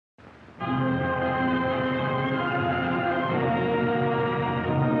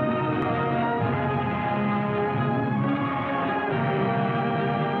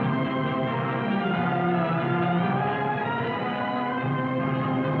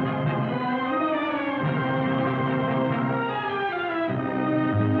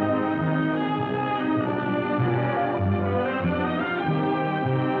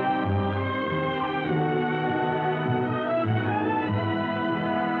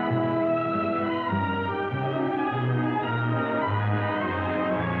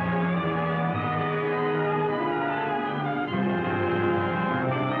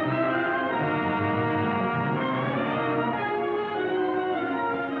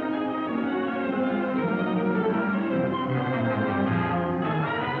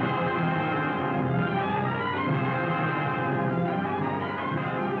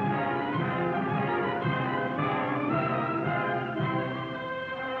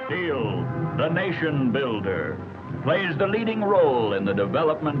Steel, the nation builder, plays the leading role in the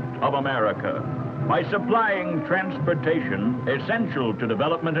development of America by supplying transportation essential to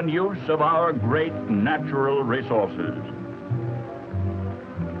development and use of our great natural resources.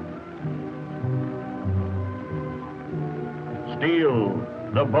 Steel,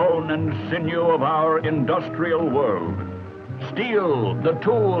 the bone and sinew of our industrial world. Steel, the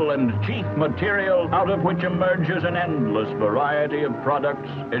tool and chief material out of which emerges an endless variety of products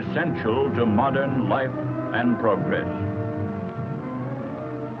essential to modern life and progress.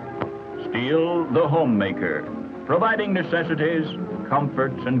 Steel, the homemaker, providing necessities,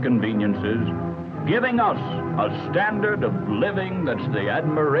 comforts, and conveniences, giving us a standard of living that's the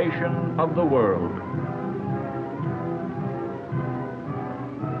admiration of the world.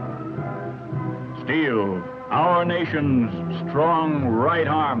 Steel, our nation's strong right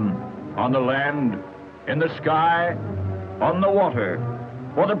arm on the land, in the sky, on the water,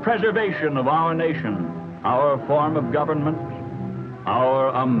 for the preservation of our nation, our form of government, our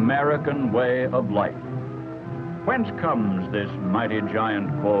American way of life. Whence comes this mighty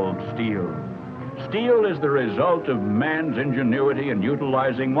giant called steel? Steel is the result of man's ingenuity in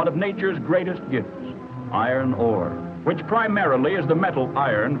utilizing one of nature's greatest gifts, iron ore, which primarily is the metal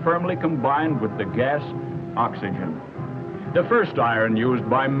iron firmly combined with the gas oxygen. The first iron used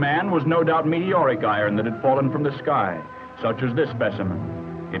by man was no doubt meteoric iron that had fallen from the sky, such as this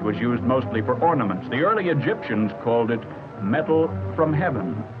specimen. It was used mostly for ornaments. The early Egyptians called it metal from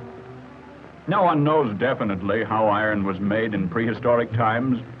heaven. No one knows definitely how iron was made in prehistoric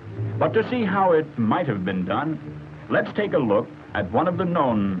times, but to see how it might have been done, let's take a look at one of the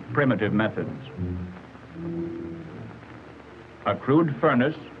known primitive methods. A crude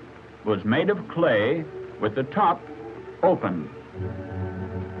furnace was made of clay with the top open.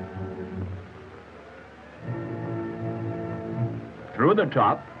 Through the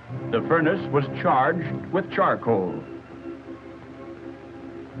top, the furnace was charged with charcoal.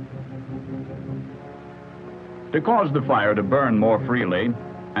 To cause the fire to burn more freely,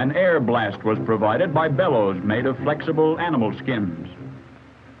 an air blast was provided by bellows made of flexible animal skins.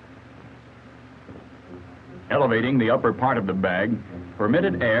 Elevating the upper part of the bag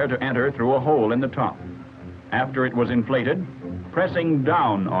permitted air to enter through a hole in the top. After it was inflated, pressing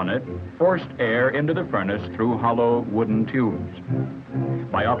down on it forced air into the furnace through hollow wooden tubes.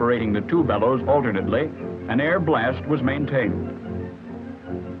 By operating the two bellows alternately, an air blast was maintained.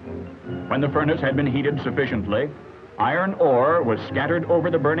 When the furnace had been heated sufficiently, iron ore was scattered over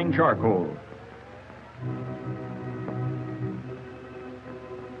the burning charcoal.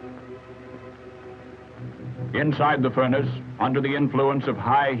 Inside the furnace, under the influence of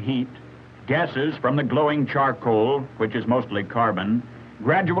high heat, gases from the glowing charcoal, which is mostly carbon,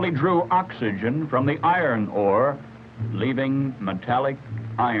 gradually drew oxygen from the iron ore, leaving metallic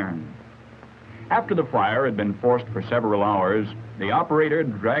iron. After the fire had been forced for several hours, the operator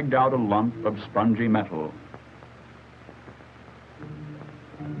dragged out a lump of spongy metal.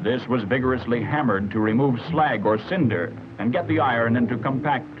 This was vigorously hammered to remove slag or cinder and get the iron into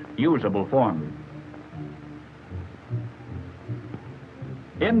compact, usable form.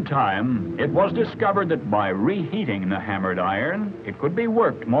 In time, it was discovered that by reheating the hammered iron, it could be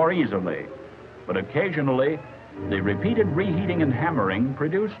worked more easily. But occasionally, the repeated reheating and hammering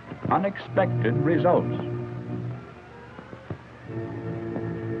produced unexpected results.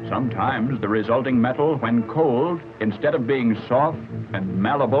 Sometimes the resulting metal, when cold, instead of being soft and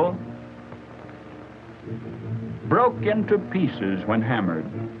malleable, broke into pieces when hammered.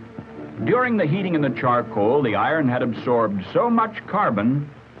 During the heating in the charcoal, the iron had absorbed so much carbon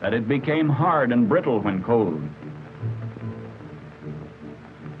that it became hard and brittle when cold.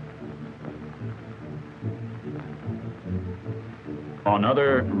 On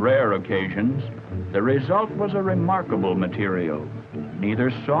other rare occasions, the result was a remarkable material,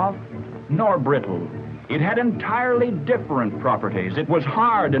 neither soft nor brittle. It had entirely different properties. It was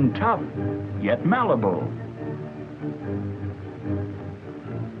hard and tough, yet malleable.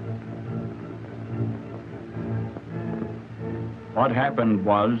 What happened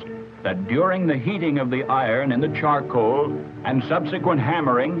was that during the heating of the iron in the charcoal and subsequent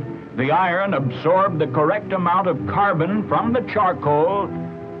hammering, the iron absorbed the correct amount of carbon from the charcoal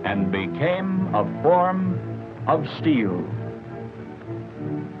and became a form of steel.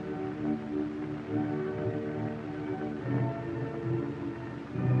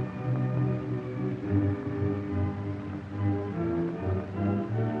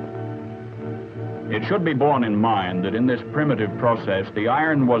 It should be borne in mind that in this primitive process, the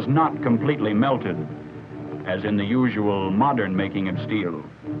iron was not completely melted, as in the usual modern making of steel.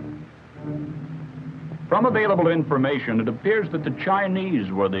 From available information, it appears that the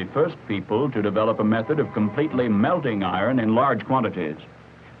Chinese were the first people to develop a method of completely melting iron in large quantities.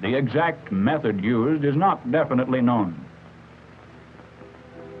 The exact method used is not definitely known.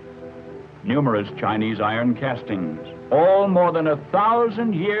 Numerous Chinese iron castings, all more than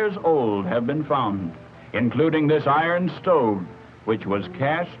 1,000 years old, have been found, including this iron stove, which was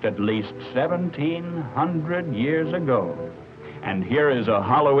cast at least 1,700 years ago. And here is a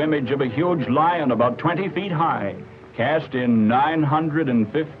hollow image of a huge lion about 20 feet high, cast in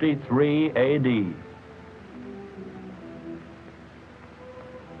 953 A.D.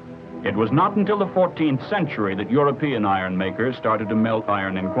 It was not until the 14th century that European iron makers started to melt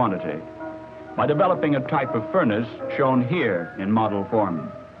iron in quantity by developing a type of furnace shown here in model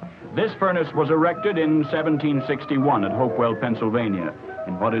form. This furnace was erected in 1761 at Hopewell, Pennsylvania,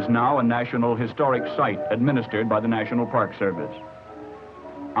 in what is now a National Historic Site administered by the National Park Service.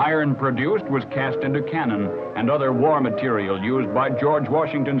 Iron produced was cast into cannon and other war material used by George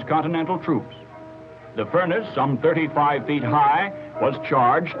Washington's Continental troops. The furnace, some 35 feet high, was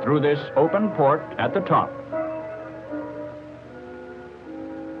charged through this open port at the top.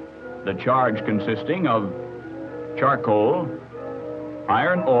 The charge consisting of charcoal,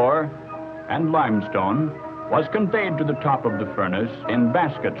 iron ore, and limestone was conveyed to the top of the furnace in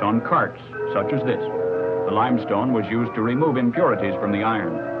baskets on carts, such as this. The limestone was used to remove impurities from the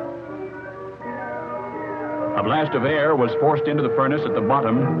iron. A blast of air was forced into the furnace at the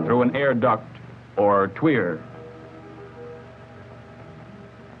bottom through an air duct or tweer.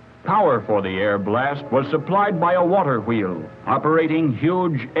 Power for the air blast was supplied by a water wheel operating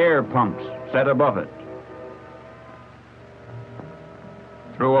huge air pumps set above it.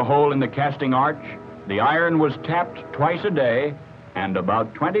 Through a hole in the casting arch, the iron was tapped twice a day, and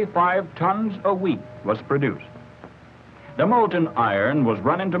about 25 tons a week was produced. The molten iron was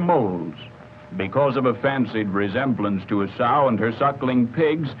run into molds. Because of a fancied resemblance to a sow and her suckling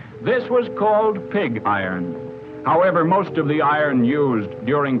pigs, this was called pig iron. However, most of the iron used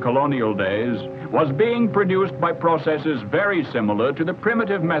during colonial days was being produced by processes very similar to the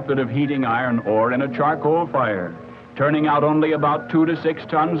primitive method of heating iron ore in a charcoal fire, turning out only about 2 to 6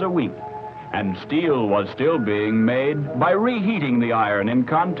 tons a week. And steel was still being made by reheating the iron in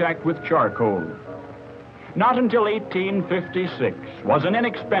contact with charcoal. Not until 1856 was an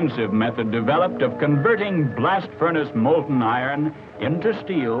inexpensive method developed of converting blast furnace molten iron into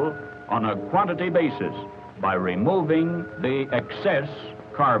steel on a quantity basis by removing the excess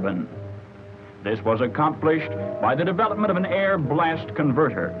carbon. This was accomplished by the development of an air blast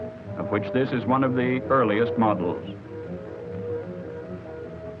converter, of which this is one of the earliest models.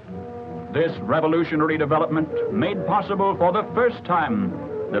 This revolutionary development made possible for the first time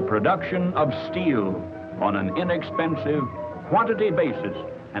the production of steel on an inexpensive quantity basis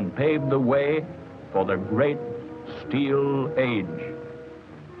and paved the way for the great steel age.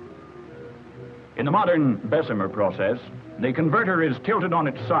 In the modern Bessemer process, the converter is tilted on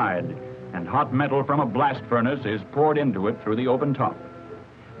its side and hot metal from a blast furnace is poured into it through the open top.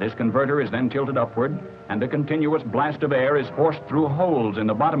 This converter is then tilted upward and a continuous blast of air is forced through holes in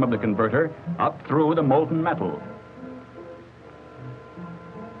the bottom of the converter up through the molten metal.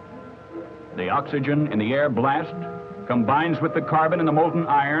 The oxygen in the air blast combines with the carbon in the molten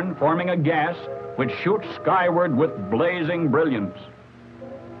iron, forming a gas which shoots skyward with blazing brilliance.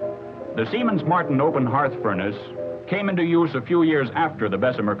 The Siemens Martin open hearth furnace came into use a few years after the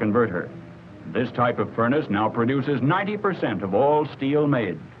Bessemer converter. This type of furnace now produces 90% of all steel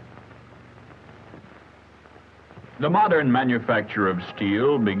made. The modern manufacture of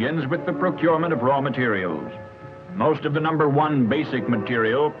steel begins with the procurement of raw materials. Most of the #1 basic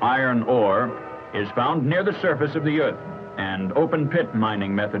material, iron ore, is found near the surface of the earth, and open pit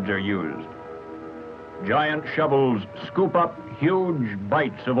mining methods are used. Giant shovels scoop up huge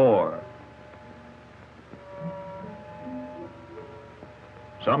bites of ore.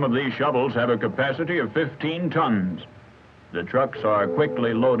 Some of these shovels have a capacity of 15 tons. The trucks are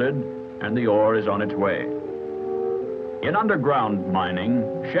quickly loaded, and the ore is on its way. In underground mining,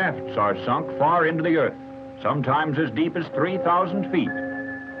 shafts are sunk far into the earth, sometimes as deep as 3,000 feet.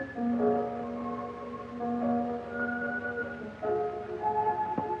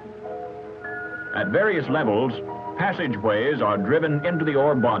 At various levels, passageways are driven into the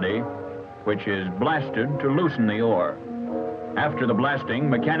ore body, which is blasted to loosen the ore. After the blasting,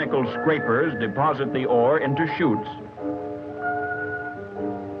 mechanical scrapers deposit the ore into chutes,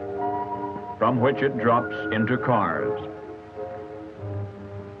 from which it drops into cars.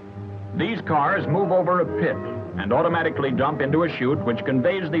 These cars move over a pit and automatically dump into a chute which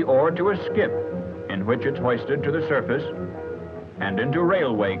conveys the ore to a skip, in which it's hoisted to the surface and into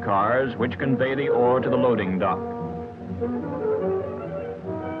railway cars which convey the ore to the loading dock.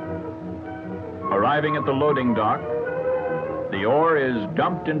 Arriving at the loading dock, the ore is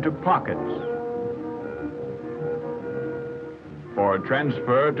dumped into pockets for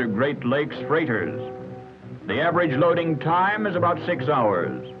transfer to Great Lakes freighters. The average loading time is about 6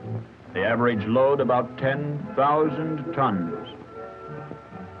 hours. The average load about 10,000 tons.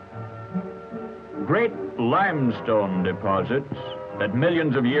 Great limestone deposits that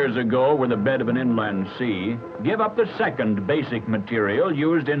millions of years ago were the bed of an inland sea give up the second basic material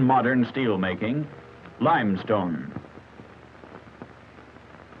used in modern steel making, limestone.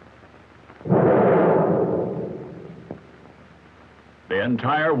 The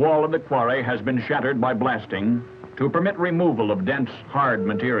entire wall of the quarry has been shattered by blasting to permit removal of dense, hard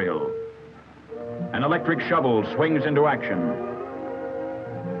material. An electric shovel swings into action.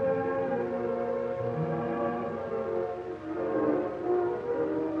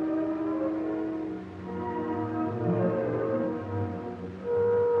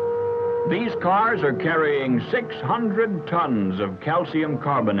 These cars are carrying 600 tons of calcium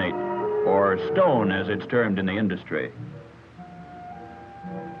carbonate, or stone as it's termed in the industry.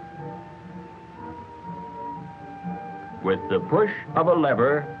 With the push of a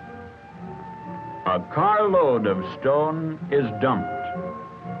lever, a carload of stone is dumped.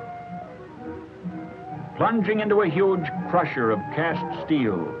 Plunging into a huge crusher of cast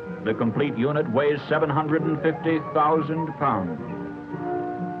steel, the complete unit weighs 750,000 pounds.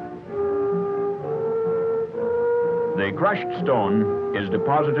 The crushed stone is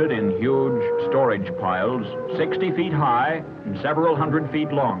deposited in huge storage piles, 60 feet high and several hundred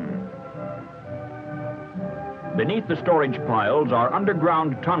feet long. Beneath the storage piles are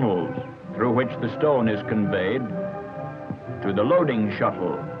underground tunnels through which the stone is conveyed to the loading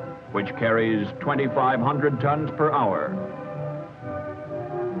shuttle, which carries 2,500 tons per hour.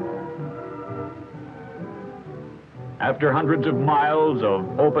 After hundreds of miles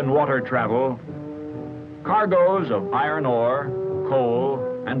of open water travel, cargoes of iron ore,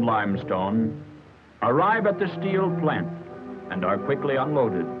 coal, and limestone arrive at the steel plant and are quickly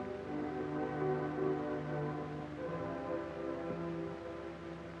unloaded.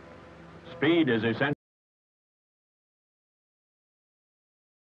 Speed is essential.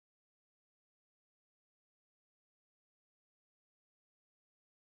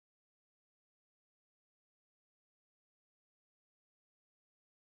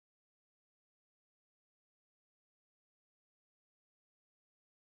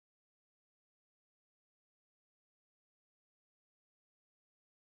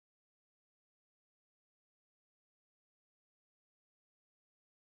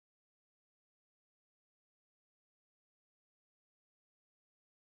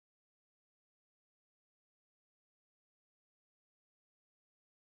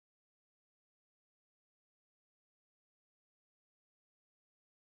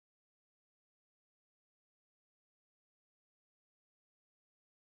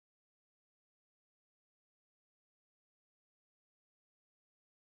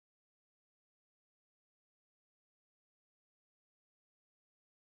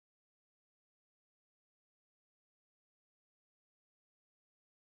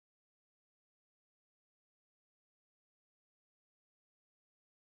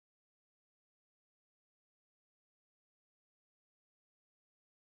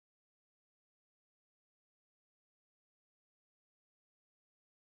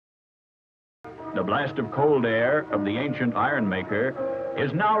 The blast of cold air of the ancient iron maker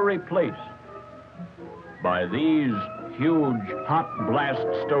is now replaced by these huge hot blast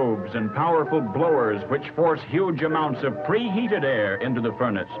stoves and powerful blowers which force huge amounts of preheated air into the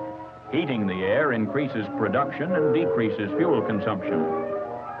furnace. Heating the air increases production and decreases fuel consumption.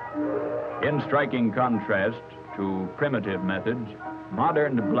 In striking contrast to primitive methods,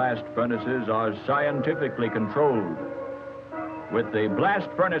 modern blast furnaces are scientifically controlled. With the blast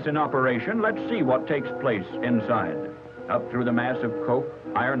furnace in operation, let's see what takes place inside. Up through the mass of coke,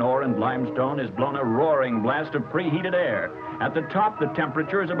 iron ore, and limestone is blown a roaring blast of preheated air. At the top, the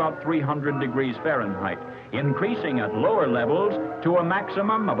temperature is about 300 degrees Fahrenheit, increasing at lower levels to a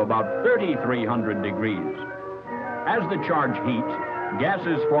maximum of about 3,300 degrees. As the charge heats,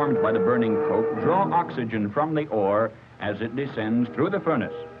 gases formed by the burning coke draw oxygen from the ore as it descends through the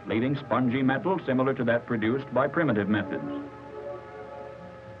furnace, leaving spongy metal similar to that produced by primitive methods.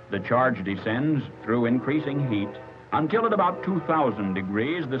 The charge descends through increasing heat until at about 2,000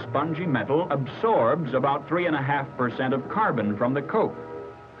 degrees, the spongy metal absorbs about 3.5% of carbon from the coke.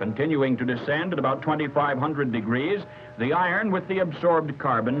 Continuing to descend at about 2,500 degrees, the iron with the absorbed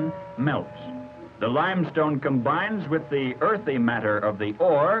carbon melts. The limestone combines with the earthy matter of the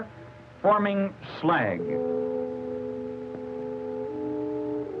ore, forming slag.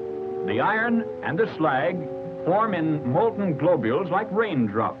 The iron and the slag form in molten globules like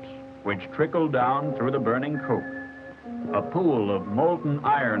raindrops, which trickle down through the burning coke. A pool of molten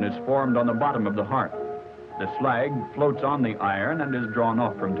iron is formed on the bottom of the hearth. The slag floats on the iron and is drawn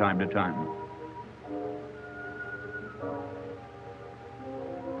off from time to time.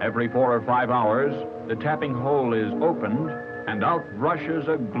 Every 4 or 5 hours, the tapping hole is opened and out rushes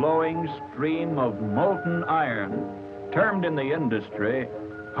a glowing stream of molten iron, termed in the industry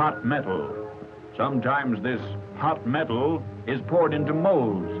hot metal. Sometimes this hot metal is poured into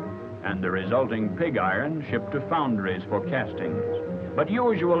molds and the resulting pig iron shipped to foundries for castings. But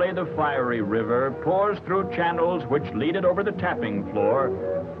usually the fiery river pours through channels which lead it over the tapping floor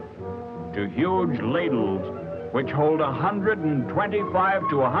to huge ladles which hold 125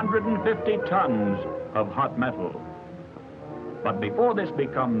 to 150 tons of hot metal. But before this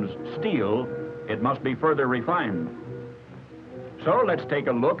becomes steel, it must be further refined. So let's take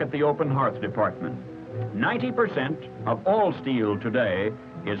a look at the open hearth department. 90% of all steel today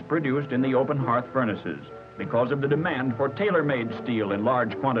is produced in the open hearth furnaces because of the demand for tailor-made steel in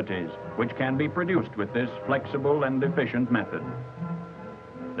large quantities, which can be produced with this flexible and efficient method.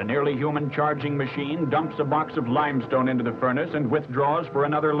 The nearly human charging machine dumps a box of limestone into the furnace and withdraws for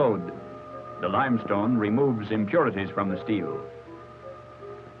another load. The limestone removes impurities from the steel.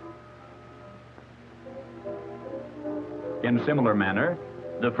 In similar manner,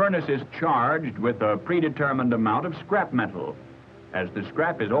 the furnace is charged with a predetermined amount of scrap metal. As the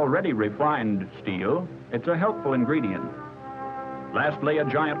scrap is already refined steel, it's a helpful ingredient. Lastly, a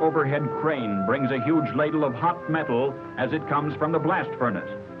giant overhead crane brings a huge ladle of hot metal as it comes from the blast furnace.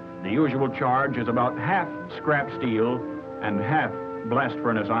 The usual charge is about half scrap steel and half blast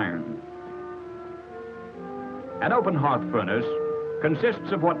furnace iron. An open hearth furnace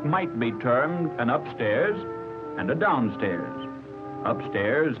consists of what might be termed an upstairs and a downstairs.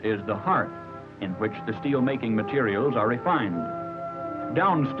 Upstairs is the hearth, in which the steel-making materials are refined.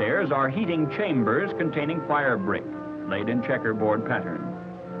 Downstairs are heating chambers containing fire brick, laid in checkerboard pattern.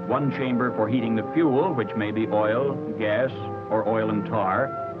 One chamber for heating the fuel, which may be oil, gas, or oil and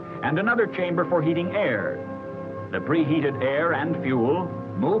tar, and another chamber for heating air. The preheated air and fuel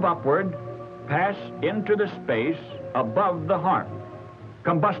move upward, pass into the space above the hearth.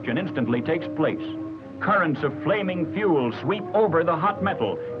 Combustion instantly takes place. Currents of flaming fuel sweep over the hot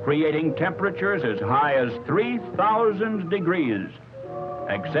metal, creating temperatures as high as 3,000 degrees.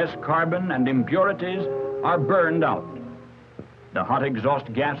 Excess carbon and impurities are burned out. The hot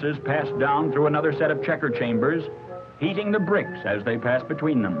exhaust gases pass down through another set of checker chambers, heating the bricks as they pass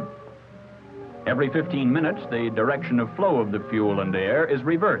between them. Every 15 minutes, the direction of flow of the fuel and air is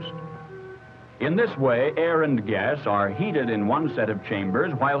reversed. In this way, air and gas are heated in one set of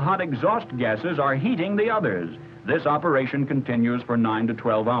chambers, while hot exhaust gases are heating the others. This operation continues for 9 to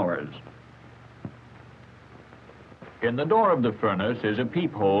 12 hours. In the door of the furnace is a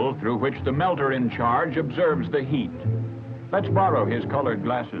peephole through which the melter in charge observes the heat. Let's borrow his colored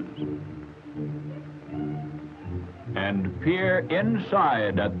glasses and peer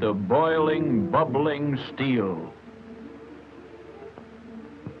inside at the boiling, bubbling steel.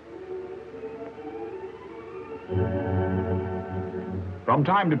 From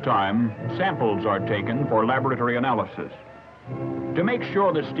time to time, samples are taken for laboratory analysis. To make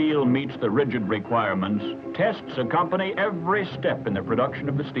sure the steel meets the rigid requirements, tests accompany every step in the production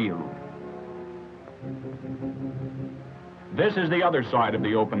of the steel. This is the other side of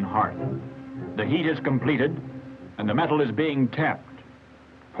the open hearth. The heat is completed, and the metal is being tapped,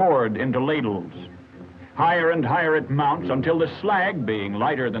 poured into ladles. Higher and higher it mounts until the slag, being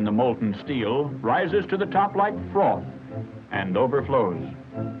lighter than the molten steel, rises to the top like froth and overflows.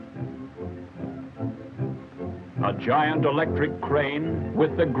 A giant electric crane,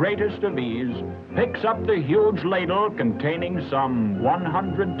 with the greatest of ease, picks up the huge ladle containing some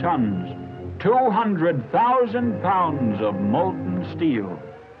 100 tons, 200,000 pounds of molten steel.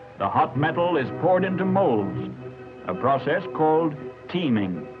 The hot metal is poured into molds, a process called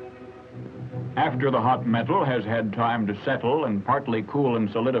teaming. After the hot metal has had time to settle and partly cool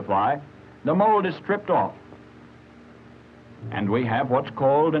and solidify, the mold is stripped off. And we have what's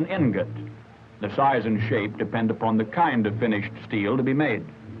called an ingot. The size and shape depend upon the kind of finished steel to be made.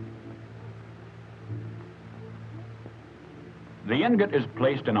 The ingot is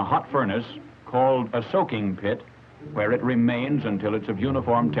placed in a hot furnace called a soaking pit, where it remains until it's of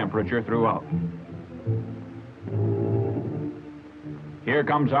uniform temperature throughout. Here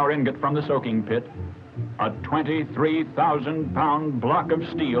comes our ingot from the soaking pit, a 23,000-pound block of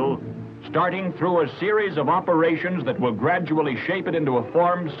steel starting through a series of operations that will gradually shape it into a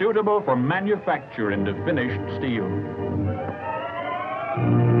form suitable for manufacture into finished steel.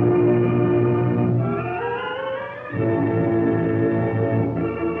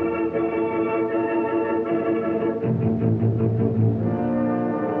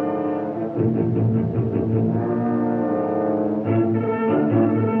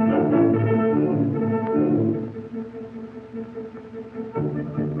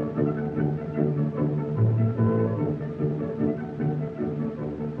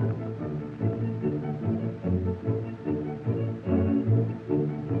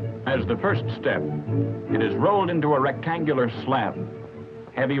 As the first step, it is rolled into a rectangular slab.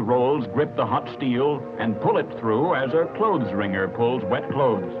 Heavy rolls grip the hot steel and pull it through as a clothes wringer pulls wet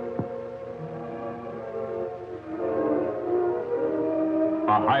clothes.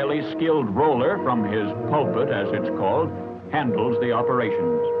 A highly skilled roller from his pulpit, as it's called, handles the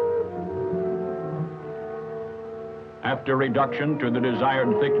operations. After reduction to the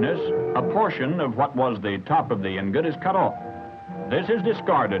desired thickness, a portion of what was the top of the ingot is cut off. This is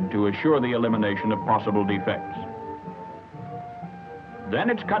discarded to assure the elimination of possible defects. Then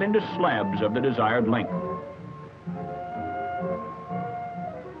it's cut into slabs of the desired length.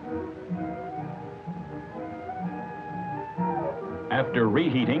 After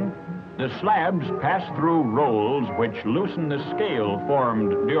reheating, the slabs pass through rolls which loosen the scale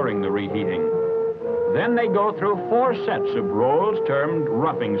formed during the reheating. Then they go through 4 sets of rolls termed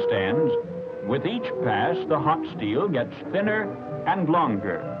roughing stands. With each pass, the hot steel gets thinner and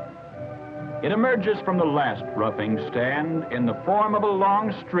longer. It emerges from the last roughing stand in the form of a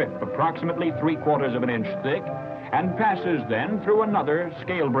long strip approximately 3/4 of an inch thick and passes then through another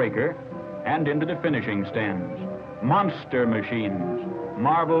scale breaker and into the finishing stands. Monster machines,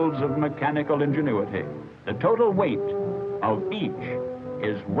 marvels of mechanical ingenuity. The total weight of each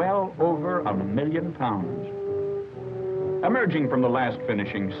is well over 1 million pounds. Emerging from the last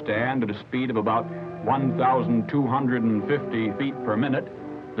finishing stand at a speed of about 1,250 feet per minute,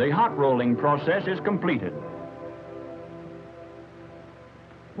 the hot rolling process is completed.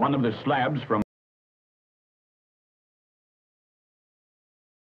 One of the slabs from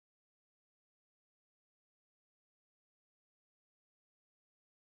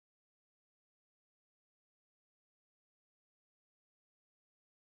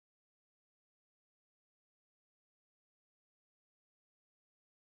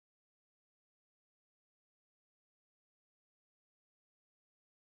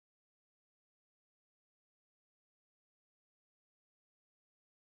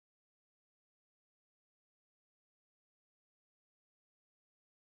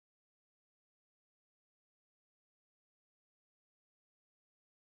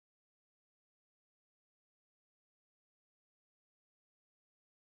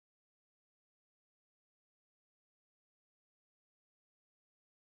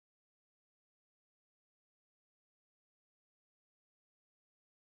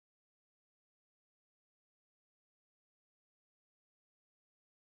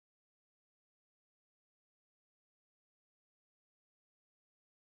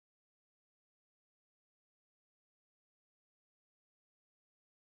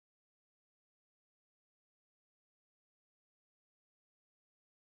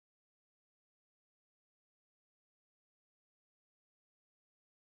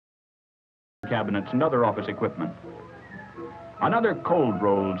cabinets and other office equipment. Another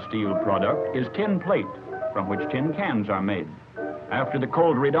cold-rolled steel product is tin plate, from which tin cans are made. After the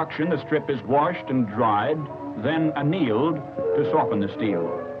cold reduction, the strip is washed and dried, then annealed to soften the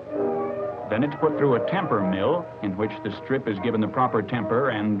steel. Then it's put through a temper mill, in which the strip is given the proper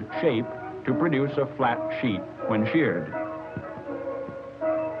temper and shape to produce a flat sheet when sheared.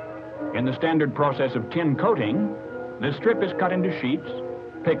 In the standard process of tin coating, the strip is cut into sheets,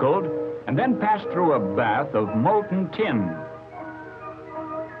 pickled, and then passed through a bath of molten tin,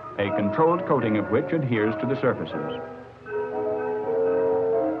 a controlled coating of which adheres to the surfaces.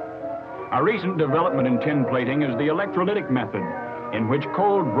 A recent development in tin plating is the electrolytic method, in which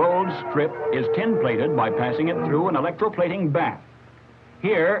cold rolled strip is tin plated by passing it through an electroplating bath.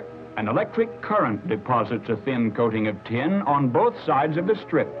 Here, an electric current deposits a thin coating of tin on both sides of the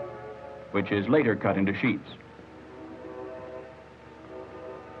strip, which is later cut into sheets.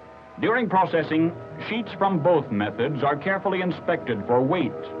 During processing, sheets from both methods are carefully inspected for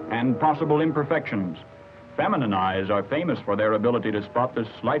weight and possible imperfections. Feminine eyes are famous for their ability to spot the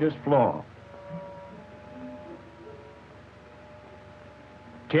slightest flaw.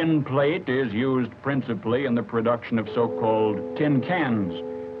 Tin plate is used principally in the production of so-called tin cans,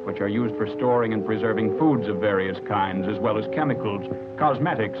 which are used for storing and preserving foods of various kinds, as well as chemicals,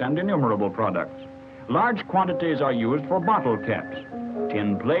 cosmetics, and innumerable products. Large quantities are used for bottle caps.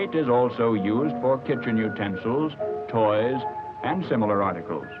 Tin plate is also used for kitchen utensils, toys, and similar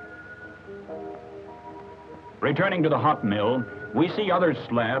articles. Returning to the hot mill, we see other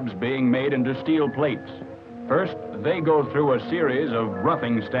slabs being made into steel plates. First, they go through a series of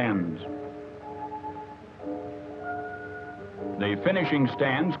roughing stands. The finishing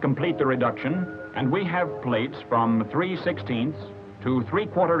stands complete the reduction, and we have plates from 3/16 to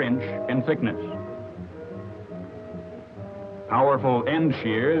 3/4 inch in thickness. Powerful end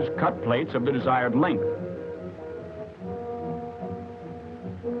shears cut plates of the desired length.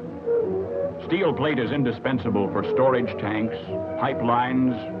 Steel plate is indispensable for storage tanks,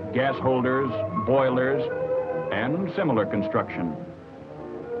 pipelines, gas holders, boilers, and similar construction.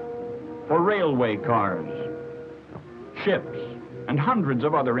 For railway cars, ships, and hundreds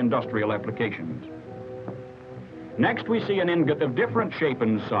of other industrial applications. Next, we see an ingot of different shape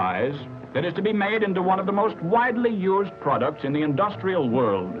and size that is to be made into one of the most widely used products in the industrial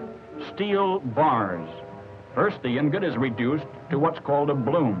world, steel bars. First, the ingot is reduced to what's called a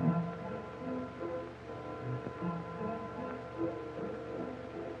bloom.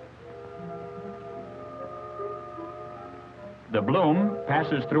 The bloom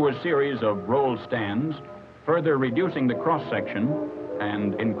passes through a series of roll stands, further reducing the cross-section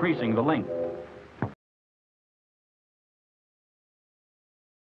and increasing the length.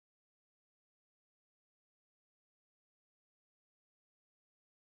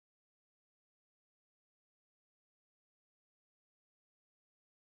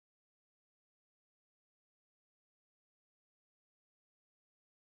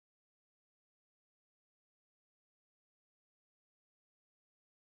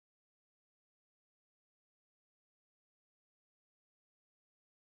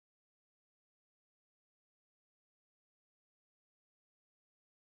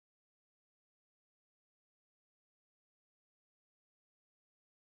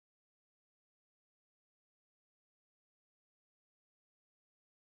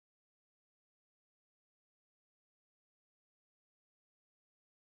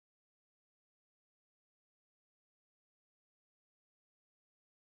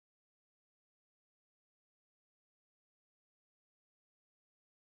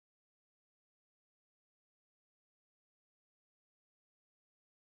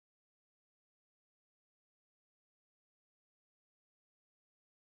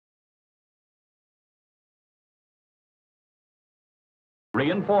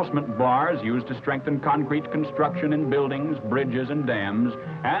 Reinforcement bars used to strengthen concrete construction in buildings, bridges, and dams,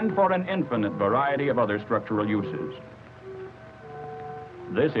 and for an infinite variety of other structural uses.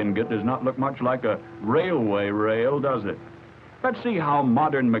 This ingot does not look much like a railway rail, does it? Let's see how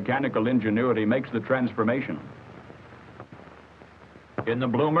modern mechanical ingenuity makes the transformation. In the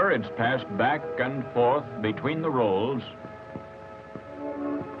bloomer, it's passed back and forth between the rolls,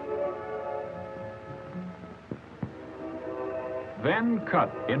 then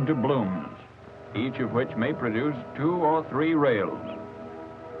cut into blooms, each of which may produce 2 or 3 rails.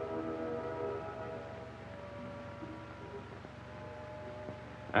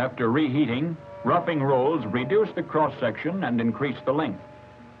 After reheating, roughing rolls reduce the cross-section and increase the length.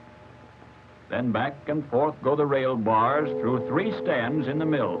 Then back and forth go the rail bars through 3 stands in the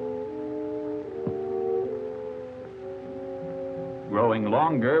mill, growing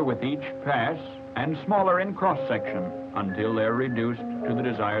longer with each pass and smaller in cross-section until they're reduced to the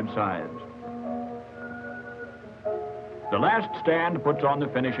desired size. The last stand puts on the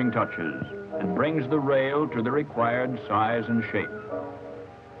finishing touches and brings the rail to the required size and shape.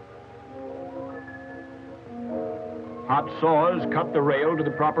 Hot saws cut the rail to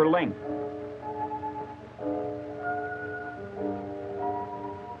the proper length.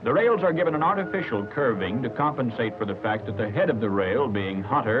 The rails are given an artificial curving to compensate for the fact that the head of the rail, being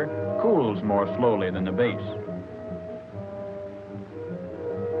hotter, cools more slowly than the base.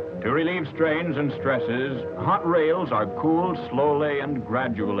 To relieve strains and stresses, hot rails are cooled slowly and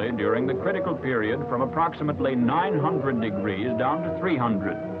gradually during the critical period from approximately 900 degrees down to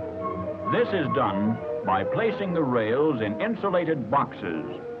 300. This is done by placing the rails in insulated boxes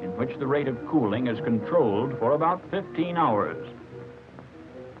in which the rate of cooling is controlled for about 15 hours.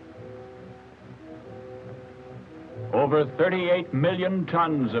 Over 38 million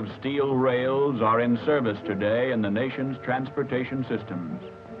tons of steel rails are in service today in the nation's transportation systems.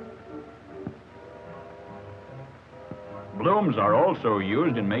 Blooms are also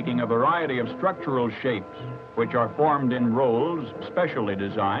used in making a variety of structural shapes, which are formed in rolls specially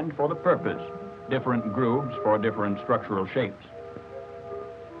designed for the purpose, different grooves for different structural shapes.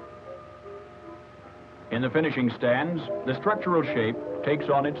 In the finishing stands, the structural shape takes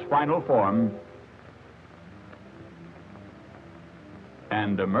on its final form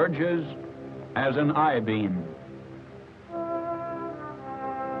and emerges as an I-beam.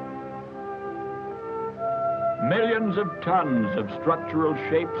 Millions of tons of structural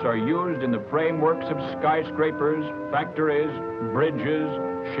shapes are used in the frameworks of skyscrapers, factories, bridges,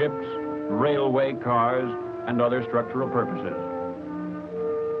 ships, railway cars, and other structural purposes.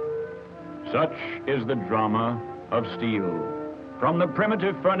 Such is the drama of steel. From the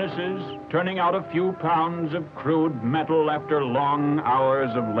primitive furnaces, turning out a few pounds of crude metal after long hours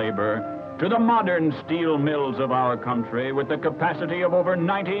of labor, to the modern steel mills of our country with the capacity of over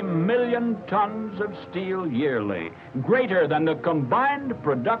 90 million tons of steel yearly, greater than the combined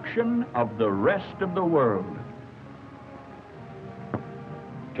production of the rest of the world.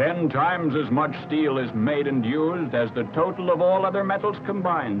 10 times as much steel is made and used as the total of all other metals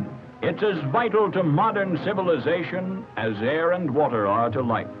combined. It's as vital to modern civilization as air and water are to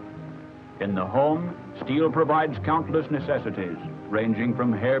life. In the home, steel provides countless necessities, ranging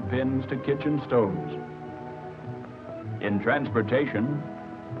from hairpins to kitchen stoves. In transportation,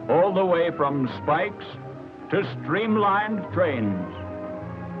 all the way from spikes to streamlined trains.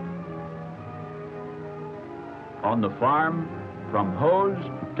 On the farm, from hoes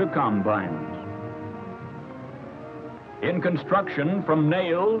to combines. In construction, from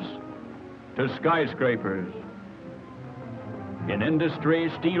nails to skyscrapers. In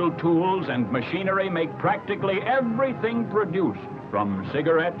industry, steel tools and machinery make practically everything produced, from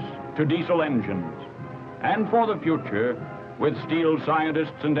cigarettes to diesel engines. And for the future, with steel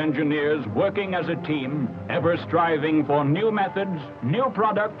scientists and engineers working as a team, ever striving for new methods, new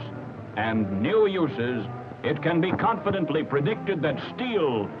products, and new uses, it can be confidently predicted that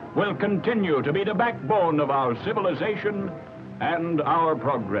steel will continue to be the backbone of our civilization and our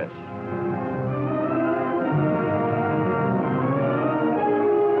progress.